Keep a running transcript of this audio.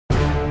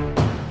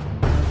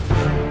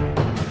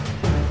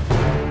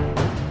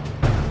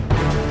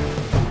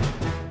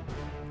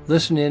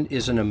Listen In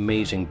is an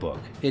amazing book.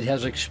 It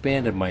has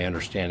expanded my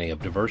understanding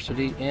of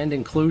diversity and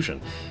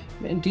inclusion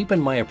and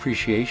deepened my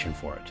appreciation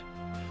for it.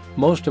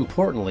 Most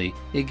importantly,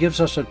 it gives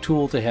us a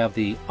tool to have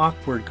the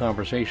awkward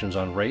conversations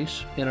on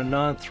race in a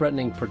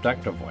non-threatening,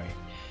 productive way.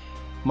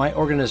 My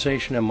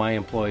organization and my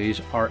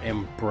employees are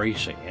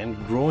embracing and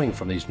growing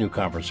from these new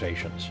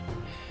conversations.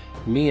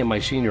 Me and my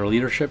senior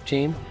leadership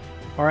team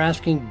are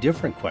asking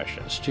different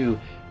questions to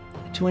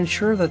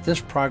ensure that this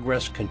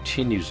progress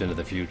continues into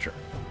the future.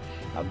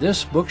 Now,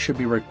 this book should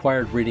be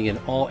required reading in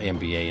all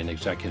MBA and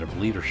executive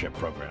leadership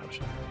programs.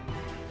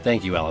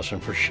 Thank you,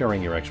 Allison, for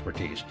sharing your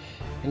expertise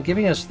and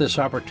giving us this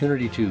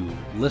opportunity to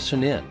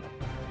listen in.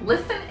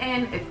 Listen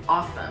In is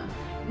awesome.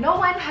 No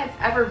one has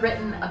ever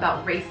written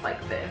about race like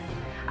this.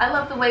 I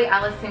love the way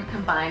Allison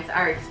combines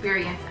our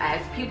experience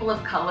as people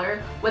of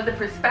color with the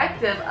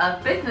perspective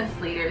of business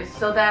leaders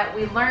so that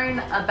we learn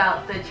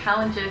about the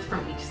challenges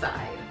from each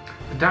side.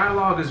 The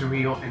dialogue is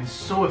real and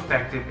so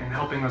effective in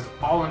helping us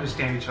all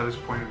understand each other's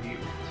point of view.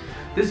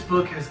 This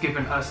book has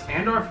given us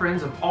and our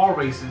friends of all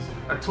races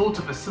a tool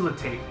to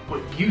facilitate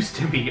what used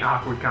to be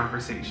awkward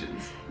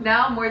conversations.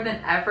 Now more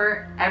than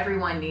ever,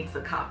 everyone needs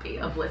a copy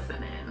of Listen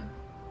In.